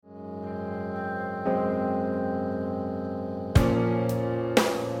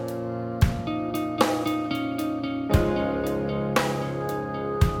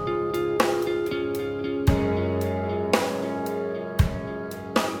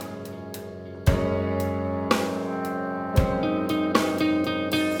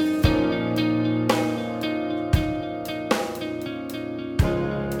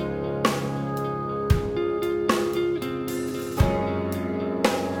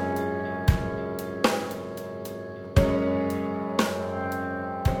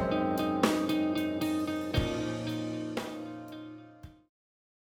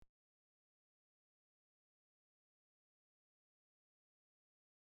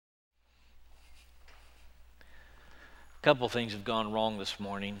A couple things have gone wrong this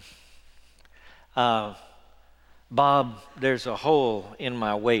morning. Bob, there's a hole in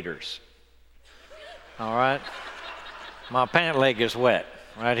my waders. All right? My pant leg is wet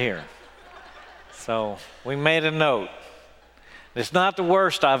right here. So we made a note. It's not the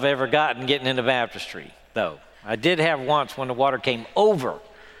worst I've ever gotten getting into baptistry, though. I did have once when the water came over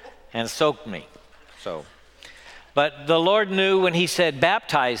and soaked me. But the Lord knew when he said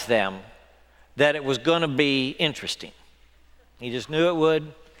baptize them that it was going to be interesting. He just knew it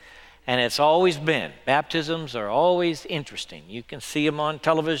would, and it's always been. Baptisms are always interesting. You can see them on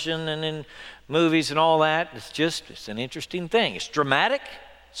television and in movies and all that. It's an interesting thing. It's dramatic.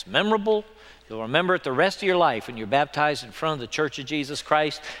 It's memorable. You'll remember it the rest of your life when you're baptized in front of the Church of Jesus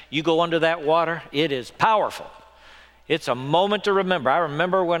Christ. You go under that water. It is powerful. It's a moment to remember. I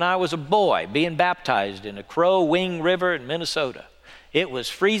remember when I was a boy being baptized in the Crow Wing River in Minnesota. It was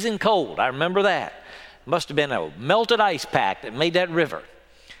freezing cold. I remember that. It must have been a melted ice pack that made that river.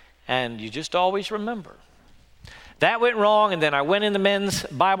 And you just always remember. That went wrong, and then I went in the men's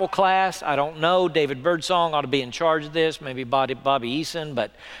Bible class. I don't know, David Birdsong ought to be in charge of this, maybe Bobby Eason,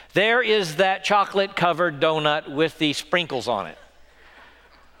 but there is that chocolate-covered donut with the sprinkles on it.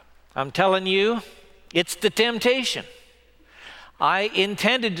 I'm telling you, it's the temptation. I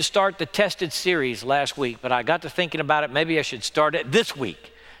intended to start the Tested series last week, but I got to thinking about it. Maybe I should start it this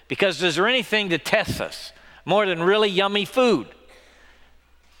week, because is there anything to test us more than really yummy food?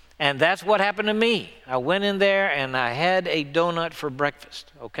 And that's what happened to me. I went in there and I had a donut for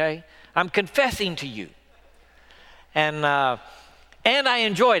breakfast, okay? I'm confessing to you. And I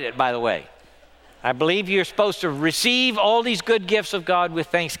enjoyed it, by the way. I believe you're supposed to receive all these good gifts of God with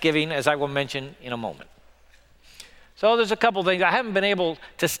thanksgiving, as I will mention in a moment. So there's a couple things. I haven't been able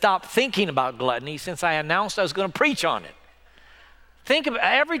to stop thinking about gluttony since I announced I was going to preach on it. Think of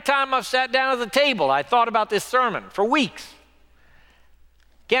every time I've sat down at the table, I thought about this sermon for weeks.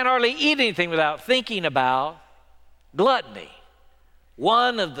 Can't hardly eat anything without thinking about gluttony,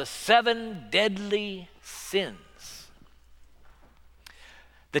 one of the 7 deadly sins.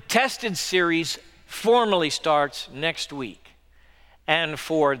 The Tested series formally starts next week. And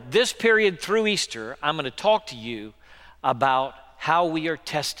for this period through Easter, I'm going to talk to you about how we are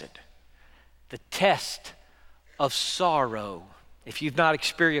tested. The test of sorrow. If you've not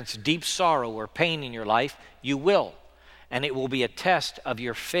experienced deep sorrow or pain in your life, you will. And it will be a test of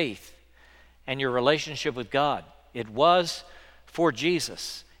your faith and your relationship with God. It was for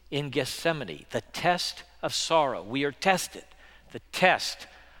Jesus in Gethsemane, the test of sorrow. We are tested. The test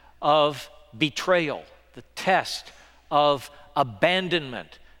of betrayal, the test of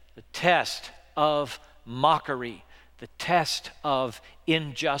abandonment, the test of mockery, the test of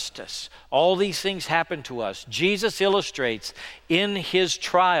injustice. All these things happen to us. Jesus illustrates in his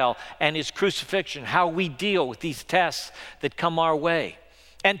trial and his crucifixion how we deal with these tests that come our way.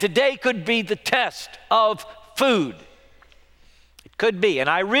 And today could be the test of food. It could be. And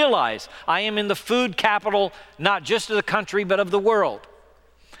I realize I am in the food capital, not just of the country, but of the world.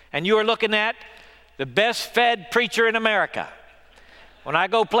 And you are looking at the best fed preacher in America. When I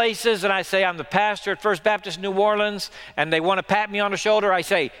go places and I say I'm the pastor at First Baptist New Orleans and they want to pat me on the shoulder, I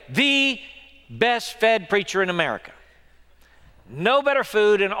say, the best fed preacher in America. No better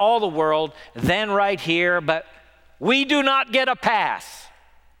food in all the world than right here, but we do not get a pass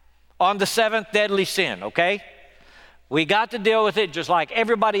on the 7th deadly sin, okay? We got to deal with it just like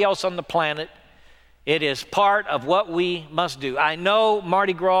everybody else on the planet. It is part of what we must do. I know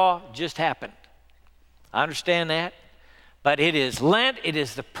Mardi Gras just happened. I understand that. But it is Lent, it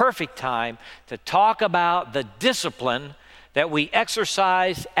is the perfect time to talk about the discipline that we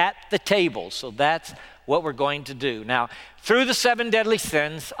exercise at the table. So that's what we're going to do. Now, through the 7 deadly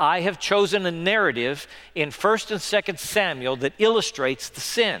sins, I have chosen a narrative in 1st and 2nd Samuel that illustrates the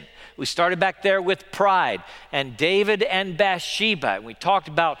sin. We started back there with pride and David and Bathsheba. We talked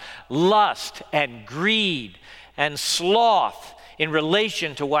about lust and greed and sloth in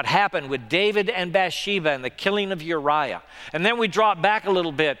relation to what happened with David and Bathsheba and the killing of Uriah. And then we dropped back a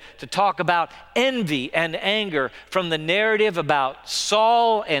little bit to talk about envy and anger from the narrative about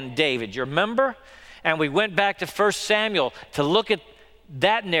Saul and David. You remember? And we went back to 1 Samuel to look at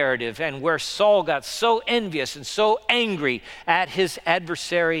that narrative and where Saul got so envious and so angry at his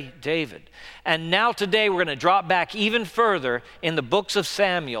adversary David. And now today we're going to drop back even further in the books of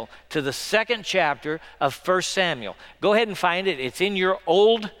Samuel to the 2nd chapter of 1 Samuel. Go ahead and find it. It's in your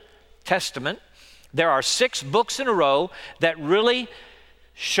Old Testament. There are 6 books in a row that really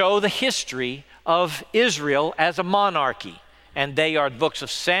show the history of Israel as a monarchy. And they are the books of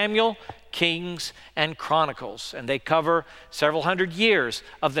Samuel, Kings, and Chronicles. And they cover several hundred years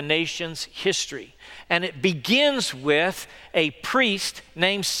of the nation's history. And it begins with a priest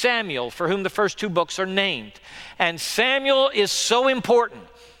named Samuel, for whom the first two books are named. And Samuel is so important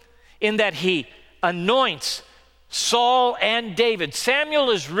in that he anoints Saul and David. Samuel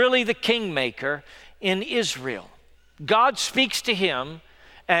is really the kingmaker in Israel. God speaks to him,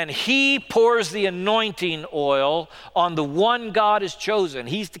 and he pours the anointing oil on the one God has chosen.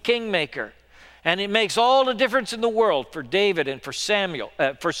 He's the kingmaker. And it makes all the difference in the world for David and for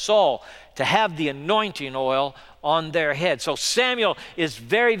Saul to have the anointing oil on their head. So Samuel is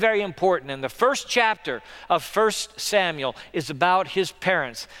very, very important. And the first chapter of 1 Samuel is about his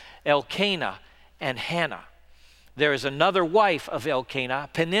parents, Elkanah and Hannah. There is another wife of Elkanah,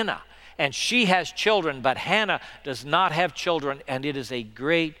 Peninnah, and she has children, but Hannah does not have children, and it is a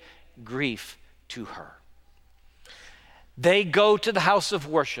great grief to her. They go to the house of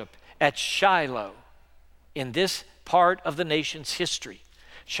worship at Shiloh in this part of the nation's history.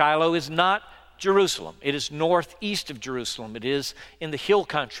 Shiloh is not Jerusalem. It is northeast of Jerusalem. It is in the hill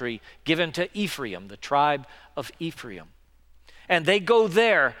country given to Ephraim, the tribe of Ephraim. And they go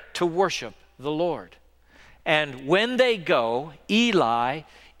there to worship the Lord. And when they go, Eli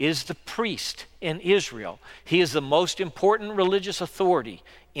is the priest in Israel. He is the most important religious authority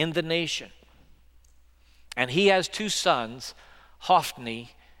in the nation. And he has two sons,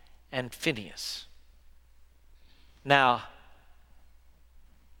 Hophni and Phinehas. Now,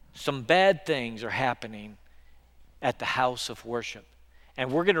 some bad things are happening at the house of worship.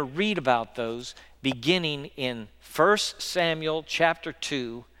 And we're going to read about those beginning in 1 Samuel chapter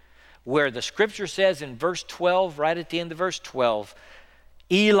 2, where the scripture says in verse 12, right at the end of verse 12,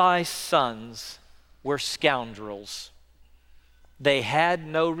 Eli's sons were scoundrels. They had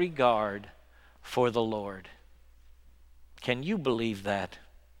no regard for the Lord. Can you believe that?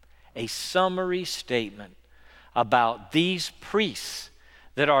 A summary statement about these priests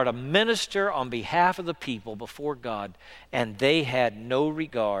that are to minister on behalf of the people before God, and they had no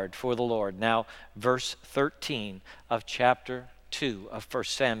regard for the Lord. Now, verse 13 of chapter 2 of 1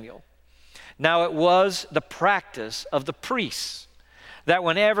 Samuel. Now it was the practice of the priests that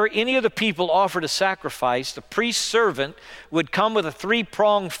whenever any of the people offered a sacrifice, the priest's servant would come with a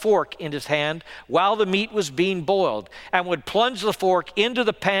three-pronged fork in his hand while the meat was being boiled, and would plunge the fork into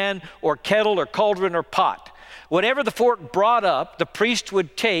the pan or kettle or cauldron or pot. Whatever the fork brought up, the priest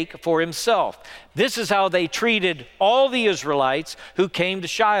would take for himself. This is how they treated all the Israelites who came to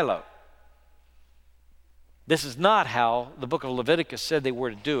Shiloh. This is not how the book of Leviticus said they were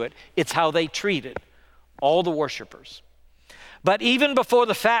to do it. It's how they treated all the worshipers. But even before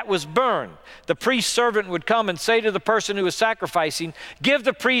the fat was burned, the priest's servant would come and say to the person who was sacrificing, "Give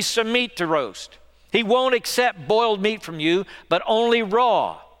the priest some meat to roast. He won't accept boiled meat from you, but only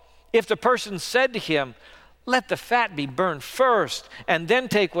raw." If the person said to him, "Let the fat be burned first, and then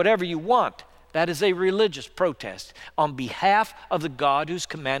take whatever you want," that is a religious protest on behalf of the God who's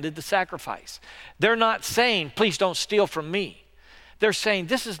commanded the sacrifice. They're not saying, "Please don't steal from me." They're saying,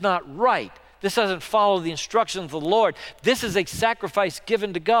 "This is not right. This doesn't follow the instructions of the Lord. This is a sacrifice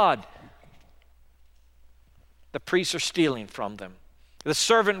given to God." The priests are stealing from them. The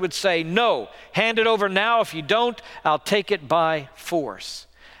servant would say, "No, hand it over now. If you don't, I'll take it by force."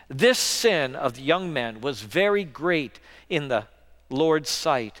 This sin of the young men was very great in the Lord's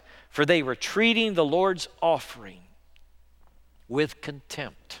sight, for they were treating the Lord's offering with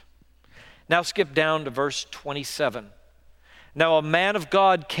contempt. Now skip down to verse 27. Now a man of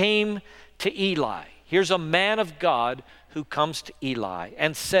God came to Eli. Here's a man of God who comes to Eli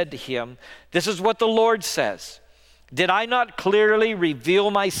and said to him, "This is what the Lord says. Did I not clearly reveal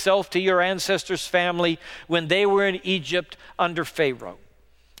myself to your ancestors' family when they were in Egypt under Pharaoh?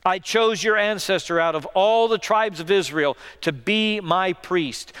 I chose your ancestor out of all the tribes of Israel to be my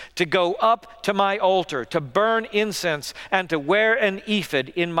priest, to go up to my altar, to burn incense, and to wear an ephod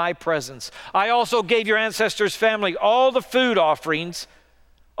in my presence. I also gave your ancestors' family all the food offerings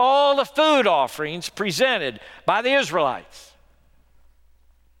presented by the Israelites.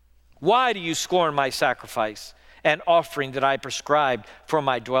 Why do you scorn my sacrifice and offering that I prescribed for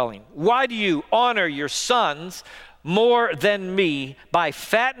my dwelling? Why do you honor your sons more than me by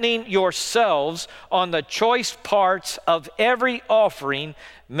fattening yourselves on the choice parts of every offering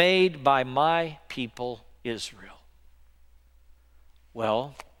made by my people Israel?"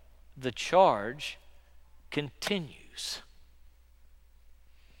 Well, the charge continues.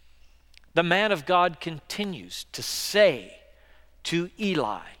 The man of God continues to say to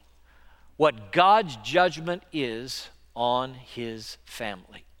Eli what God's judgment is on his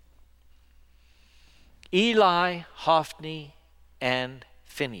family. Eli, Hophni, and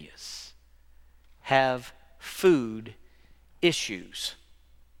Phinehas have food issues.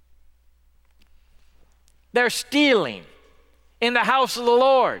 They're stealing in the house of the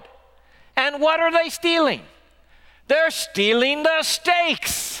Lord. And what are they stealing? They're stealing the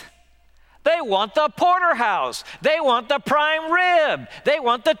steaks. They want the porterhouse. They want the prime rib. They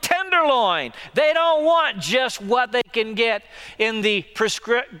want the tenderloin. They don't want just what they can get in the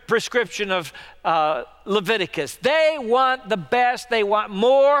prescription of Leviticus. They want the best. They want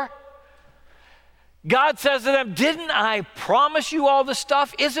more. God says to them, didn't I promise you all this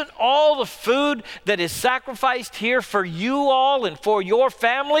stuff? Isn't all the food that is sacrificed here for you all and for your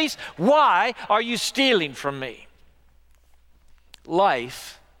families? Why are you stealing from me?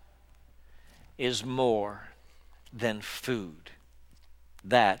 Life is more than food.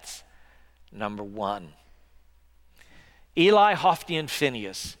 That's number one. Eli, Hophni, and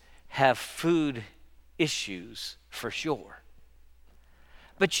Phinehas have food issues for sure.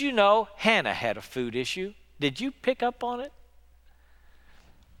 But you know, Hannah had a food issue. Did you pick up on it?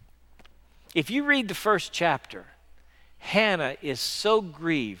 If you read the first chapter, Hannah is so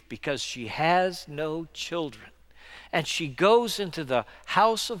grieved because she has no children. And she goes into the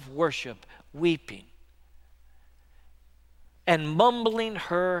house of worship weeping and mumbling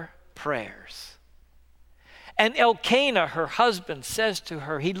her prayers. And Elkanah, her husband, says to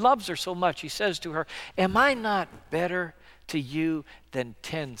her, he loves her so much, he says to her, am I not better to you than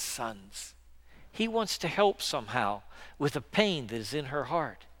 10 sons? He wants to help somehow with the pain that is in her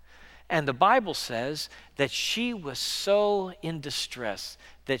heart. And the Bible says that she was so in distress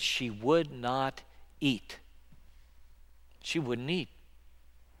that she would not eat. She wouldn't eat.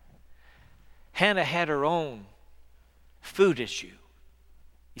 Hannah had her own food issue.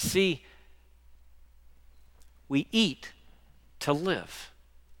 You see, we eat to live.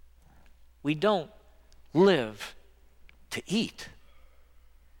 We don't live to eat.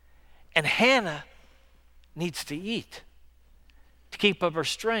 And Hannah needs to eat to keep up her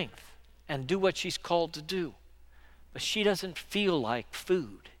strength and do what she's called to do. But she doesn't feel like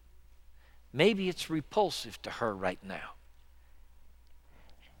food. Maybe it's repulsive to her right now.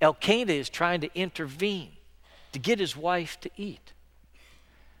 Elkanah is trying to intervene to get his wife to eat.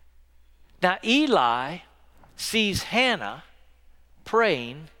 Now Eli sees Hannah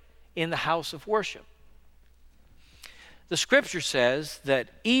praying in the house of worship. The scripture says that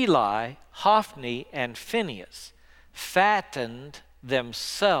Eli, Hophni, and Phinehas fattened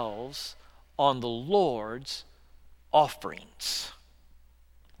themselves on the Lord's offerings.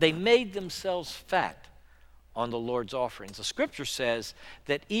 They made themselves fat on the Lord's offerings. The scripture says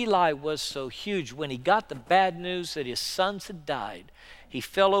that Eli was so huge, when he got the bad news that his sons had died, he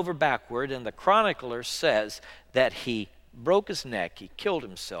fell over backward, and the chronicler says that he broke his neck, he killed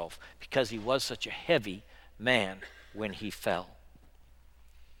himself because he was such a heavy man when he fell.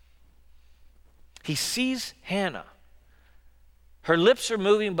 He sees Hannah. Her lips are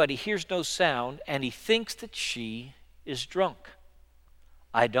moving, but he hears no sound, and he thinks that she is drunk.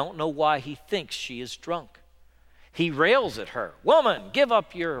 I don't know why he thinks she is drunk. He rails at her, woman, give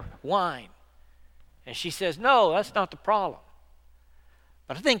up your wine. And she says, no, that's not the problem.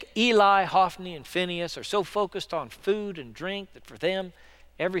 But I think Eli, Hophni, and Phinehas are so focused on food and drink that for them,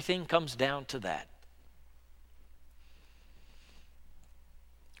 everything comes down to that.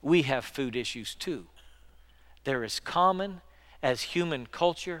 We have food issues too. They're as common as human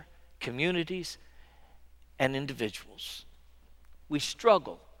culture, communities, and individuals. We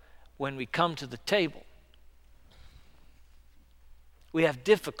struggle when we come to the table. We have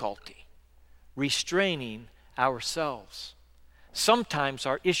difficulty restraining ourselves. Sometimes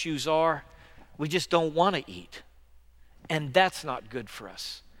our issues are we just don't want to eat, and that's not good for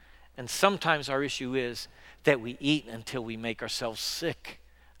us. And sometimes our issue is that we eat until we make ourselves sick,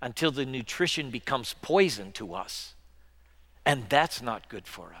 until the nutrition becomes poison to us, and that's not good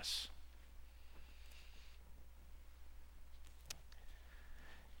for us.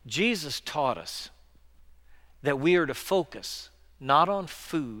 Jesus taught us that we are to focus not on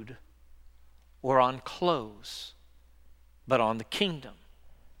food or on clothes, but on the kingdom.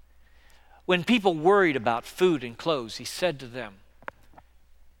 When people worried about food and clothes, he said to them,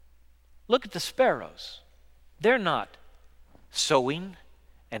 look at the sparrows. They're not sowing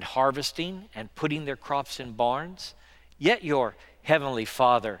and harvesting and putting their crops in barns, yet your heavenly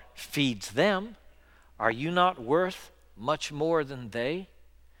Father feeds them. Are you not worth much more than they?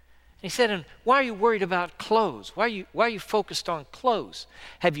 He said, and why are you worried about clothes? Why are you focused on clothes?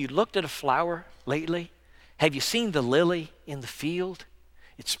 Have you looked at a flower lately? Have you seen the lily in the field?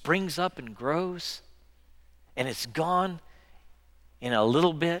 It springs up and grows, and it's gone in a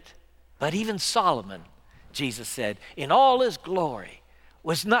little bit. But even Solomon, Jesus said, in all his glory,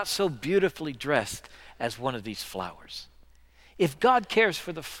 was not so beautifully dressed as one of these flowers. If God cares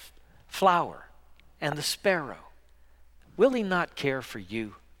for the flower and the sparrow, will he not care for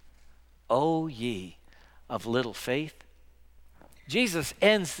you, O ye of little faith? Jesus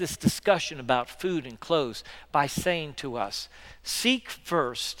ends this discussion about food and clothes by saying to us, seek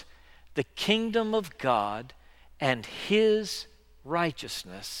first the kingdom of God and his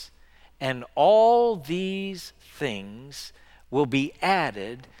righteousness, and all these things will be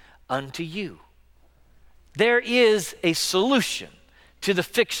added unto you. There is a solution to the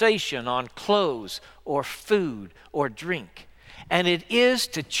fixation on clothes or food or drink, and it is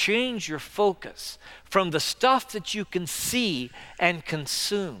to change your focus from the stuff that you can see and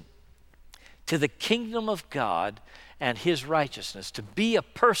consume to the kingdom of God and his righteousness, to be a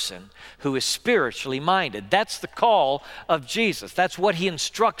person who is spiritually minded. That's the call of Jesus. That's what he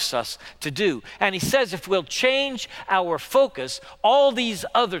instructs us to do. And he says if we'll change our focus, all these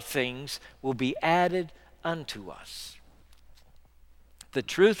other things will be added unto us. The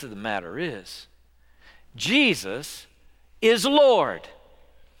truth of the matter is, Jesus is Lord,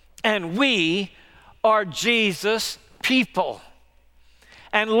 and we are Jesus' people.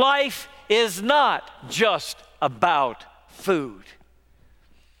 And life is not just about food.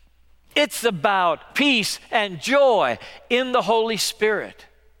 It's about peace and joy in the Holy Spirit.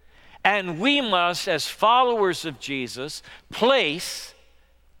 And we must, as followers of Jesus, place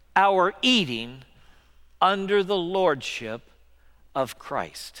our eating under the lordship of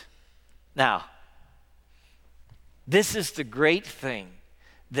Christ. Now, this is the great thing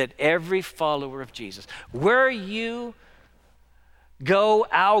that every follower of Jesus, where you go,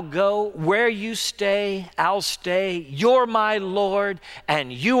 I'll go. Where you stay, I'll stay. You're my Lord,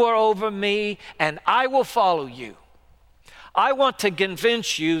 and you are over me, and I will follow you. I want to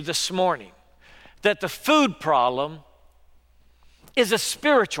convince you this morning that the food problem is a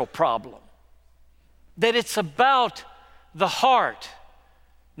spiritual problem, that it's about the heart,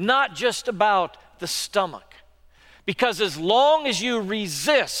 not just about the stomach. Because as long as you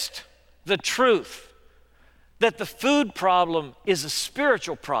resist the truth that the food problem is a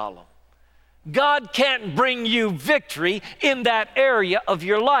spiritual problem, God can't bring you victory in that area of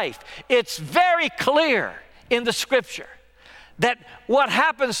your life. It's very clear in the scripture that what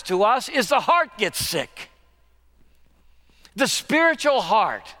happens to us is the heart gets sick. The spiritual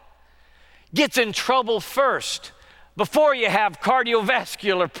heart gets in trouble first before you have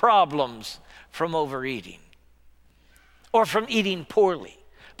cardiovascular problems from overeating or from eating poorly.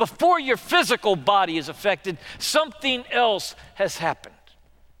 Before your physical body is affected, something else has happened.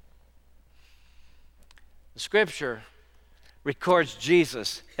 The scripture records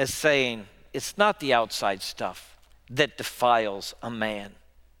Jesus as saying, it's not the outside stuff that defiles a man.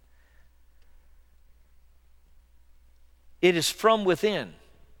 It is from within,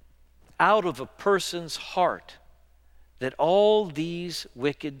 out of a person's heart, that all these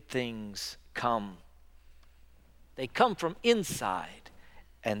wicked things come. They come from inside,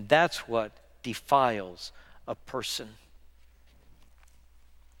 and that's what defiles a person.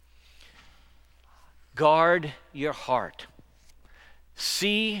 Guard your heart.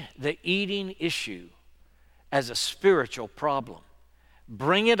 See the eating issue as a spiritual problem.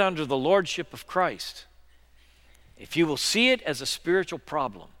 Bring it under the lordship of Christ. If you will see it as a spiritual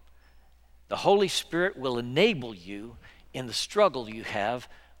problem, the Holy Spirit will enable you in the struggle you have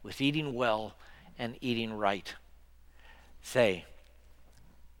with eating well and eating right. Say,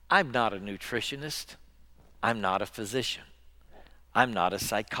 I'm not a nutritionist. I'm not a physician. I'm not a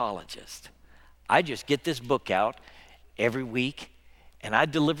psychologist. I just get this book out every week and I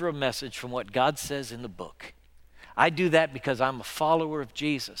deliver a message from what God says in the book. I do that because I'm a follower of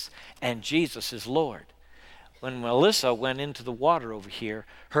Jesus and Jesus is Lord. When Melissa went into the water over here,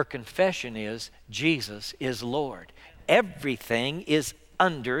 her confession is, Jesus is Lord. Everything is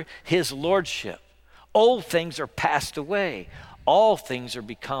under his lordship. Old things are passed away. All things are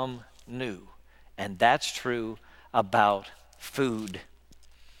become new. And that's true about food.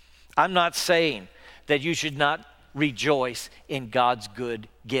 I'm not saying that you should not rejoice in God's good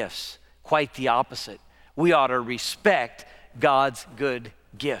gifts. Quite the opposite. We ought to respect God's good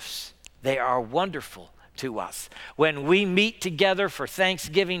gifts. They are wonderful to us. When we meet together for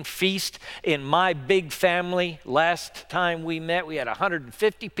Thanksgiving feast in my big family, last time we met, we had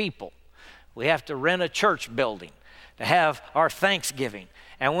 150 people. We have to rent a church building to have our Thanksgiving.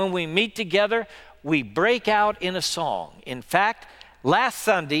 And when we meet together, we break out in a song. In fact, last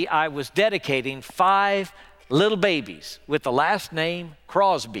Sunday, I was dedicating 5 little babies with the last name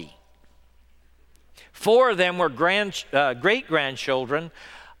Crosby. 4 of them were great-grandchildren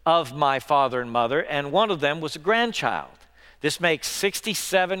of my father and mother, and one of them was a grandchild. This makes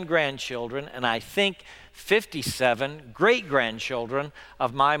 67 grandchildren, and I think 57 great-grandchildren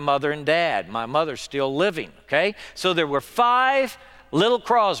of my mother and dad. My mother's still living, okay? So there were 5 little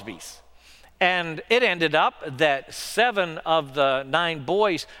Crosbys. And it ended up that 7 of the 9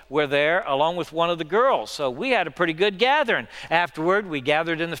 boys were there along with one of the girls. So we had a pretty good gathering. Afterward, we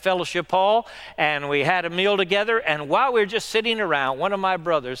gathered in the fellowship hall and we had a meal together. And while we were just sitting around, one of my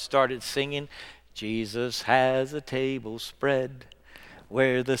brothers started singing, "Jesus has a table spread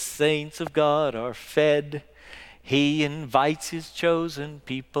where the saints of God are fed. He invites his chosen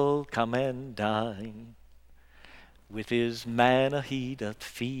people, come and dine. With his manna he doth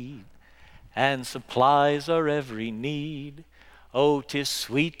feed and supplies our every need. Oh, 'tis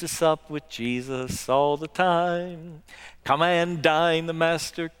sweet to sup with Jesus all the time. Come and dine, the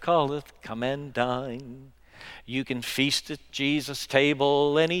Master calleth, come and dine. You can feast at Jesus'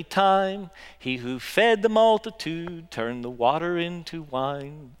 table any time. He who fed the multitude turned the water into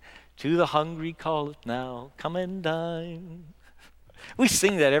wine. To the hungry calleth now, come and dine." We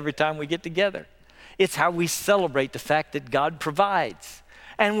sing that every time we get together. It's how we celebrate the fact that God provides.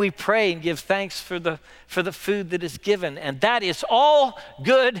 And we pray and give thanks for the food that is given. And that is all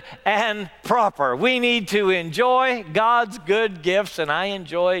good and proper. We need to enjoy God's good gifts, and I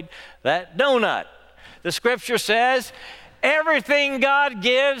enjoyed that donut. The scripture says, everything God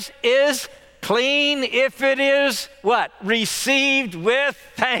gives is clean if it is what? Received with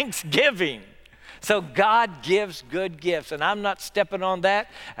thanksgiving. So God gives good gifts, and I'm not stepping on that,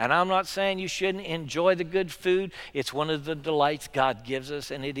 and I'm not saying you shouldn't enjoy the good food. It's one of the delights God gives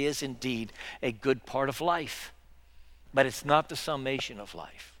us, and it is indeed a good part of life. But it's not the summation of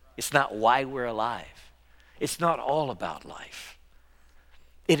life. It's not why we're alive. It's not all about life.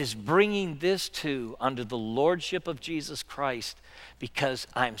 It is bringing this to under the lordship of Jesus Christ because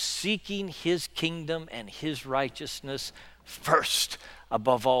I'm seeking his kingdom and his righteousness first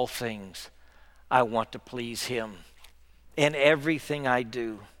above all things. I want to please him in everything I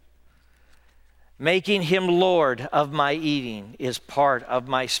do. Making him Lord of my eating is part of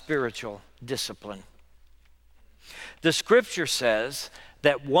my spiritual discipline. The scripture says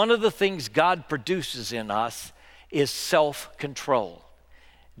that one of the things God produces in us is self-control.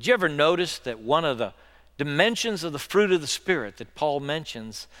 Did you ever notice that one of the dimensions of the fruit of the Spirit that Paul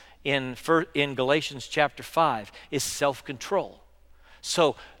mentions in Galatians chapter 5 is self-control?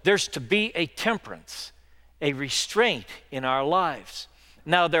 So there's to be a temperance, a restraint in our lives.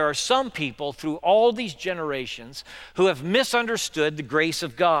 Now, there are some people through all these generations who have misunderstood the grace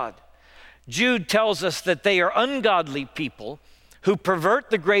of God. Jude tells us that they are ungodly people who pervert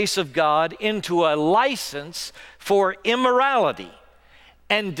the grace of God into a license for immorality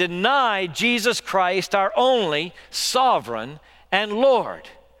and deny Jesus Christ, our only sovereign and Lord.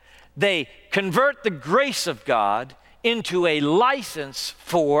 They convert the grace of God into a license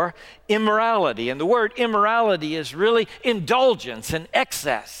for immorality. And the word immorality is really indulgence and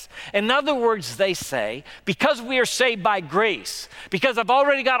excess. In other words, they say, because we are saved by grace, because I've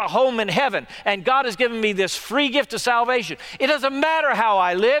already got a home in heaven, and God has given me this free gift of salvation, it doesn't matter how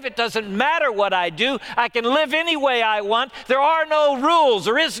I live, it doesn't matter what I do, I can live any way I want, there are no rules,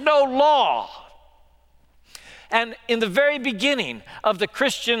 there is no law. And in the very beginning of the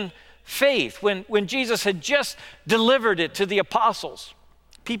Christian faith, when Jesus had just delivered it to the apostles,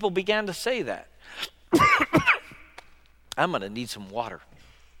 people began to say that. I'm going to need some water.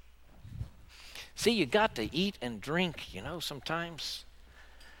 See, you got to eat and drink, sometimes.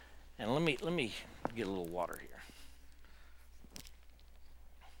 And let me get a little water here.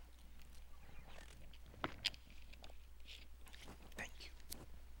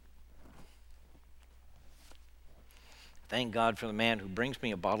 Thank God for the man who brings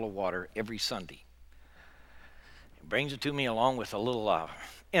me a bottle of water every Sunday. He brings it to me along with a little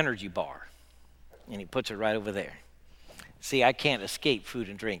energy bar, and he puts it right over there. See, I can't escape food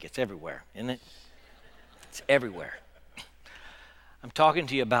and drink. It's everywhere, isn't it? It's everywhere. I'm talking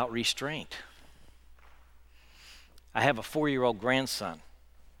to you about restraint. I have a 4-year-old grandson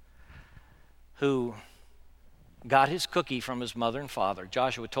who got his cookie from his mother and father.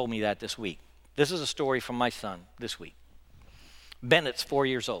 Joshua told me that this week. This is a story from my son this week. Bennett's 4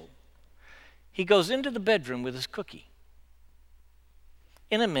 years old. He goes into the bedroom with his cookie.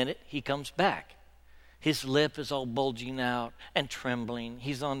 In a minute, he comes back. His lip is all bulging out and trembling.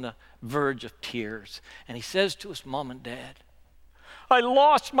 He's on the verge of tears. And he says to his mom and dad, "I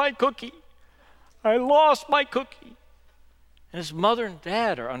lost my cookie. I lost my cookie." And his mother and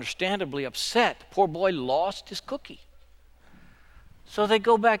dad are understandably upset. The poor boy lost his cookie. So they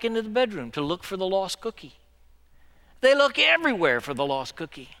go back into the bedroom to look for the lost cookie. They look everywhere for the lost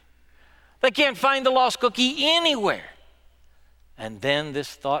cookie. They can't find the lost cookie anywhere. And then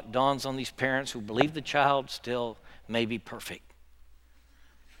this thought dawns on these parents who believe the child still may be perfect.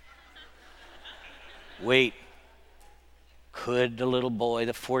 Wait, could the little boy,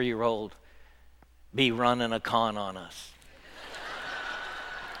 the 4-year-old, be running a con on us?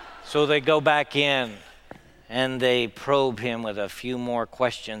 So they go back in and they probe him with a few more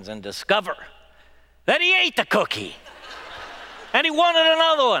questions and discover that he ate the cookie and he wanted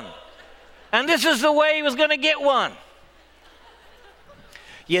another one. And this is the way he was going to get one.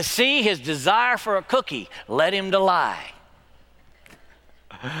 You see, his desire for a cookie led him to lie.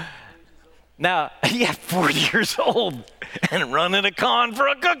 Now, 4 years old and running a con for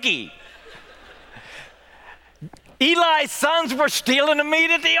a cookie. Eli's sons were stealing the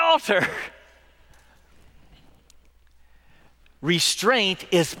meat at the altar. Restraint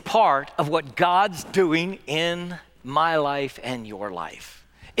is part of what God's doing in my life and your life.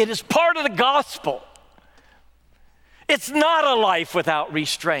 It is part of the gospel. It's not a life without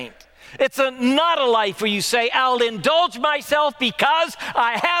restraint. It's not a life where you say, I'll indulge myself because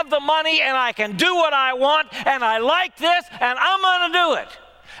I have the money and I can do what I want and I like this and I'm going to do it.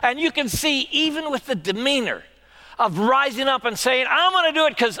 And you can see even with the demeanor of rising up and saying, I'm going to do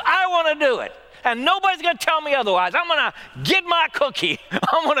it because I want to do it. And nobody's going to tell me otherwise. I'm going to get my cookie.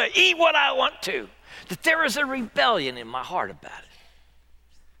 I'm going to eat what I want to. That there is a rebellion in my heart about it.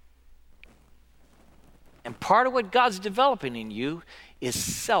 And part of what God's developing in you is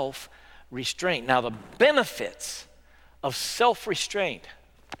self-restraint. Now, the benefits of self-restraint,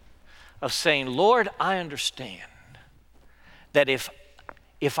 of saying, Lord, I understand that if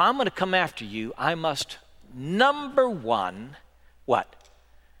I'm going to come after you, I must, number one, what?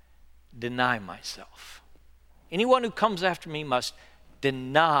 Deny myself. Anyone who comes after me must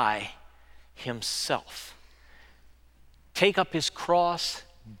deny himself. Take up his cross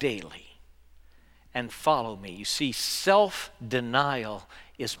daily and follow me. You see, self-denial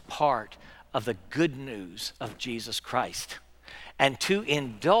is part of the good news of Jesus Christ. And to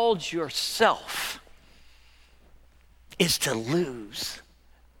indulge yourself is to lose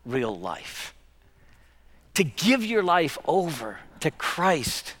real life. To give your life over to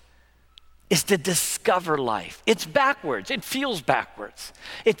Christ is to discover life. It's backwards. It feels backwards.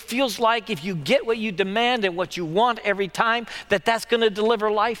 It feels like if you get what you demand and what you want every time, that's going to deliver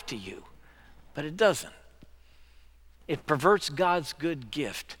life to you. But it doesn't. It perverts God's good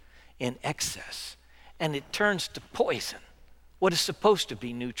gift in excess, and it turns to poison what is supposed to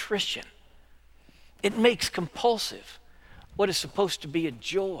be nutrition. It makes compulsive what is supposed to be a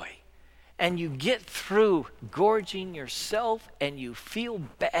joy. And you get through gorging yourself and you feel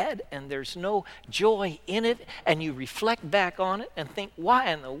bad and there's no joy in it, and you reflect back on it and think,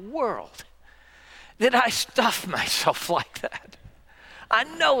 why in the world did I stuff myself like that? I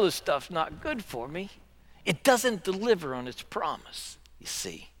know this stuff's not good for me. It doesn't deliver on its promise, you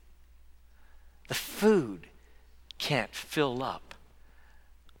see. The food can't fill up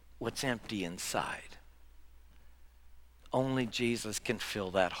what's empty inside. Only Jesus can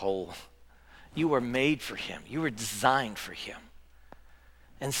fill that hole. You were made for him. You were designed for him.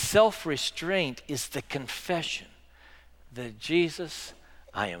 And self-restraint is the confession that Jesus,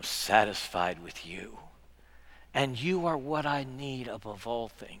 I am satisfied with you. And you are what I need above all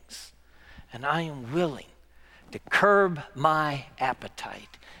things. And I am willing to curb my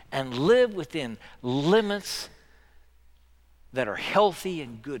appetite and live within limits that are healthy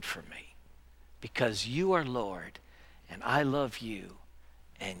and good for me. Because you are Lord, and I love you,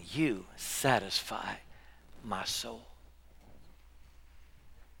 and you satisfy my soul.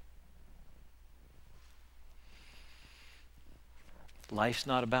 Life's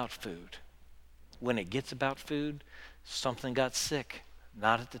not about food. When it gets about food, something got sick,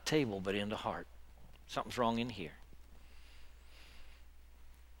 not at the table, but in the heart. Something's wrong in here.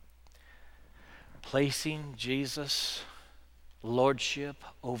 Placing Jesus' lordship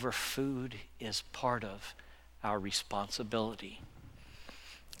over food is part of our responsibility.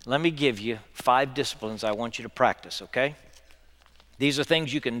 Let me give you 5 disciplines I want you to practice, okay? These are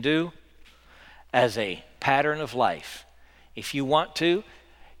things you can do as a pattern of life. If you want to,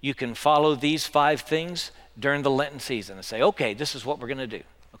 you can follow these 5 things during the Lenten season and say, okay, this is what we're going to do,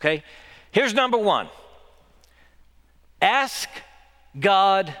 okay? Here's number 1. Ask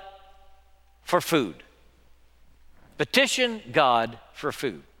God for food. Petition God for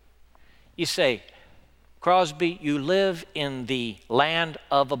food. You say, Crosby, you live in the land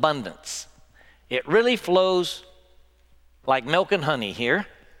of abundance. It really flows like milk and honey here.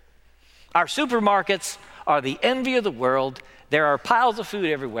 Our supermarkets are the envy of the world. There are piles of food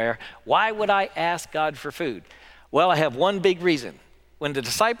everywhere. Why would I ask God for food? Well, I have one big reason. When the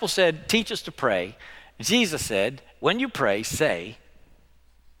disciples said, teach us to pray, Jesus said, when you pray, say,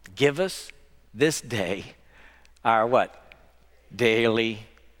 give us this day our what? Daily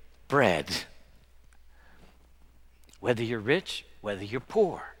bread. Whether you're rich, whether you're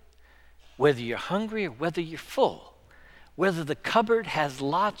poor, whether you're hungry or whether you're full, whether the cupboard has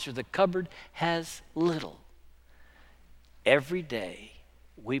lots or the cupboard has little, every day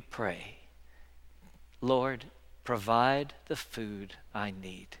we pray, Lord, provide the food I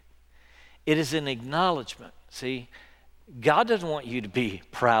need. It is an acknowledgement. See, God doesn't want you to be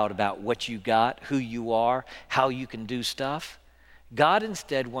proud about what you got, who you are, how you can do stuff. God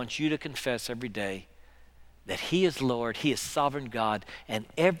instead wants you to confess every day that He is Lord, He is sovereign God, and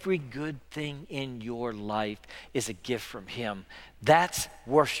every good thing in your life is a gift from Him. That's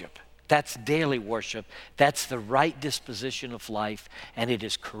worship. That's daily worship. That's the right disposition of life, and it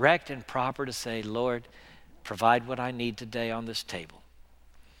is correct and proper to say, Lord, provide what I need today on this table.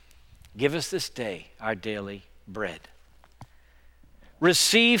 Give us this day our daily bread.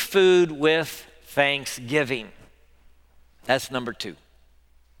 Receive food with thanksgiving. That's number 2.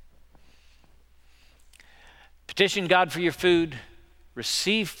 Petition God for your food.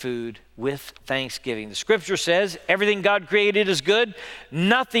 Receive food with thanksgiving. The scripture says everything God created is good.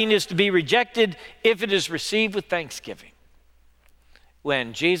 Nothing is to be rejected if it is received with thanksgiving.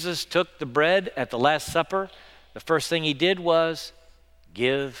 When Jesus took the bread at the Last Supper, the first thing He did was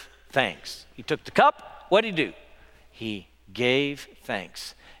give thanks. He took the cup. What did He do? He gave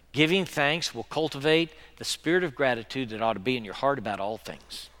thanks. Giving thanks will cultivate the spirit of gratitude that ought to be in your heart about all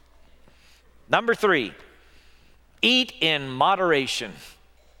things. Number 3, eat in moderation.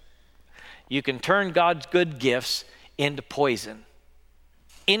 You can turn God's good gifts into poison.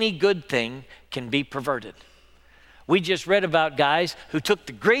 Any good thing can be perverted. We just read about guys who took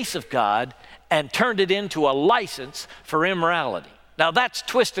the grace of God and turned it into a license for immorality. Now that's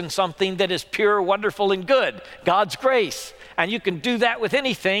twisting something that is pure, wonderful, and good, God's grace. And you can do that with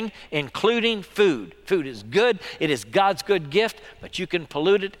anything, including food. Food is good. It is God's good gift, but you can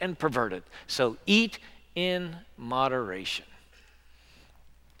pollute it and pervert it. So eat in moderation.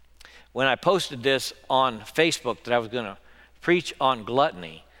 When I posted this on Facebook that I was going to preach on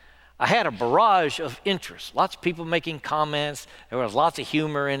gluttony, I had a barrage of interest. Lots of people making comments. There was lots of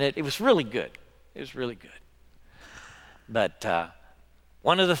humor in it. It was really good. It was really good. But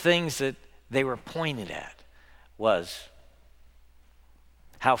one of the things that they were pointed at was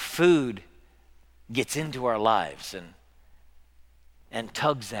how food gets into our lives and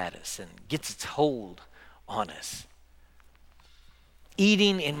tugs at us and gets its hold on us.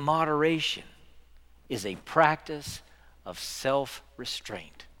 Eating in moderation is a practice of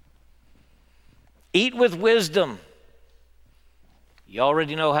self-restraint. Eat with wisdom. You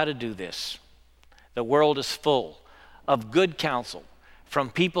already know how to do this. The world is full of good counsel from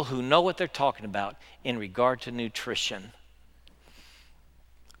people who know what they're talking about in regard to nutrition.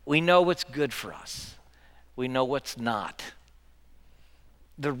 We know what's good for us. We know what's not.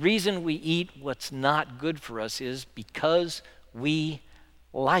 The reason we eat what's not good for us is because we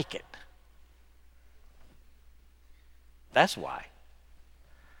like it. That's why.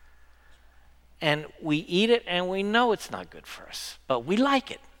 And we eat it and we know it's not good for us, but we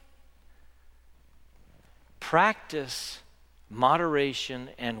like it. Practice moderation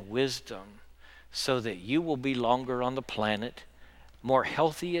and wisdom so that you will be longer on the planet, more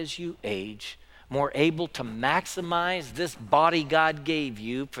healthy as you age, more able to maximize this body God gave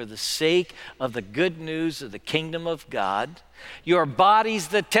you for the sake of the good news of the kingdom of God. Your body's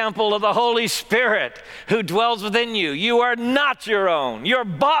the temple of the Holy Spirit who dwells within you. You are not your own. You're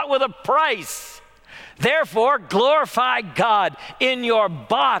bought with a price. Therefore, glorify God in your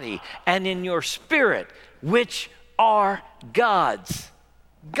body and in your spirit, which are God's.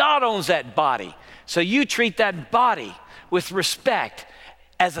 God owns that body. So you treat that body with respect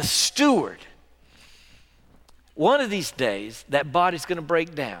as a steward. One of these days, that body's going to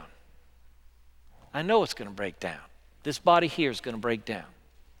break down. I know it's going to break down. This body here is going to break down.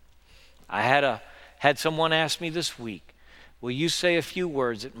 I had someone ask me this week, will you say a few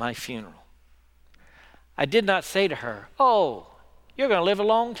words at my funeral? I did not say to her, oh, you're going to live a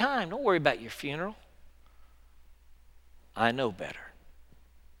long time. Don't worry about your funeral. I know better.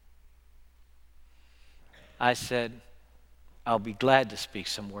 I said, I'll be glad to speak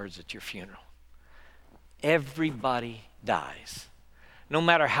some words at your funeral. Everybody dies. No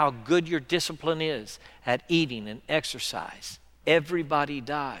matter how good your discipline is at eating and exercise, everybody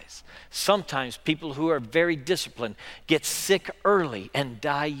dies. Sometimes people who are very disciplined get sick early and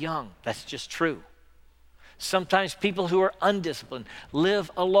die young. That's just true. Sometimes people who are undisciplined live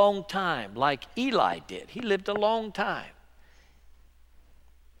a long time, like Eli did. He lived a long time,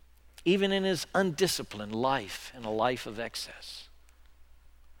 even in his undisciplined life and a life of excess.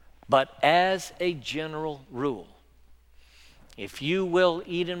 But as a general rule, if you will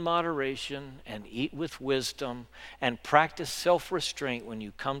eat in moderation and eat with wisdom and practice self-restraint when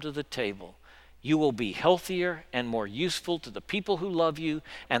you come to the table, you will be healthier and more useful to the people who love you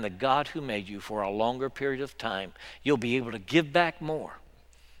and the God who made you for a longer period of time. You'll be able to give back more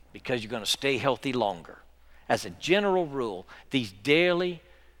because you're going to stay healthy longer. As a general rule, these daily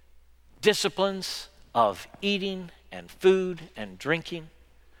disciplines of eating and food and drinking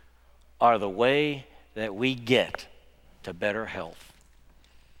are the way that we get to better health.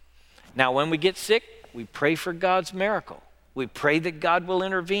 Now, when we get sick, we pray for God's miracle. We pray that God will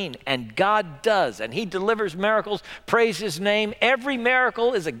intervene, and God does, and He delivers miracles. Praise His name. Every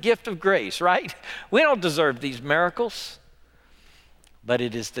miracle is a gift of grace, right? We don't deserve these miracles, but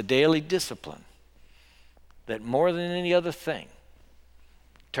it is the daily discipline that more than any other thing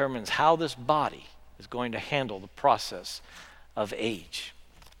determines how this body is going to handle the process of age.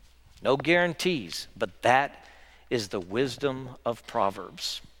 No guarantees, but that is the wisdom of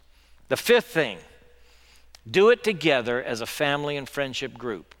Proverbs. The fifth thing, do it together as a family and friendship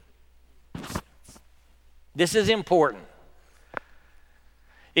group. This is important.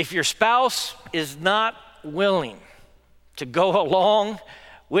 If your spouse is not willing to go along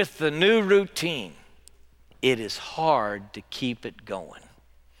with the new routine, it is hard to keep it going.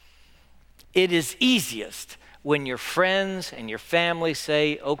 It is easiest when your friends and your family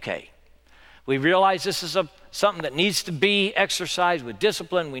say, okay, we realize this is something that needs to be exercised with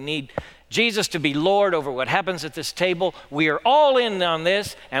discipline. We need Jesus to be Lord over what happens at this table. We are all in on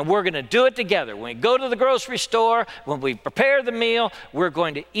this, and we're going to do it together. When we go to the grocery store, when we prepare the meal, we're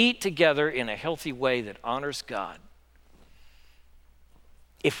going to eat together in a healthy way that honors God.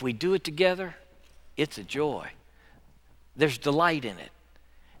 If we do it together, it's a joy. There's delight in it.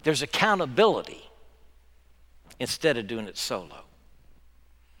 There's accountability instead of doing it solo.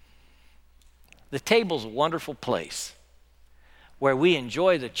 The table's a wonderful place where we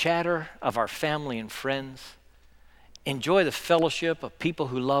enjoy the chatter of our family and friends, enjoy the fellowship of people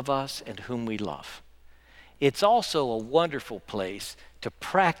who love us and whom we love. It's also a wonderful place to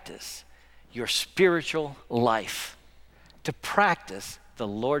practice your spiritual life, to practice the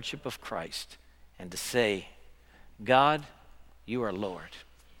lordship of Christ, and to say, God, you are Lord.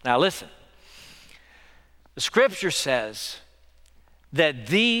 Now listen, the scripture says that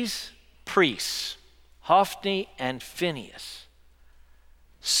these priests, Hophni and Phinehas,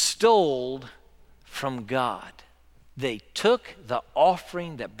 stole from God. They took the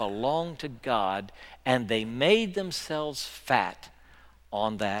offering that belonged to God and they made themselves fat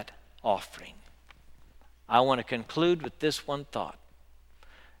on that offering. I want to conclude with this one thought.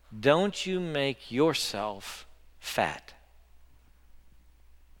 Don't you make yourself fat.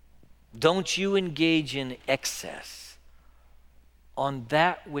 Don't you engage in excess on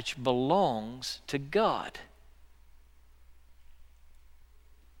that which belongs to God.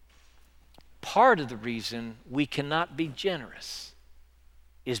 Part of the reason we cannot be generous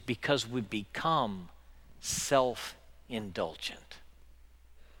is because we become self-indulgent.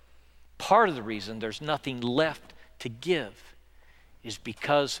 Part of the reason there's nothing left to give is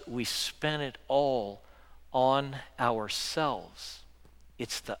because we spent it all on ourselves.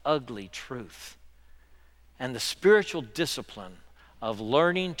 It's the ugly truth. And the spiritual discipline of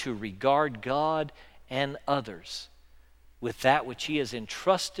learning to regard God and others with that which He has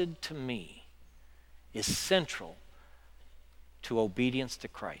entrusted to me is central to obedience to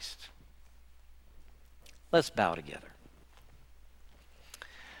Christ. Let's bow together.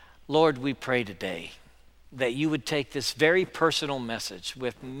 Lord, we pray today that you would take this very personal message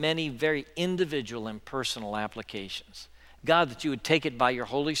with many very individual and personal applications. God, that you would take it by your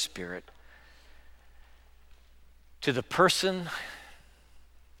Holy Spirit to the person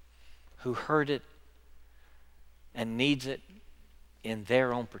who heard it and needs it in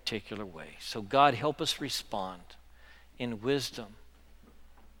their own particular way. So God, help us respond in wisdom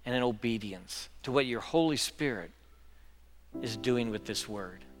and in obedience to what your Holy Spirit is doing with this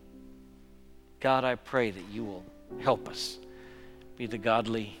word. God, I pray that you will help us be the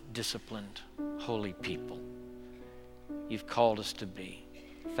godly, disciplined, holy people you've called us to be.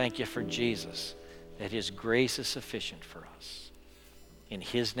 Thank you for Jesus, that his grace is sufficient for us. In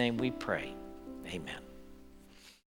his name we pray. Amen.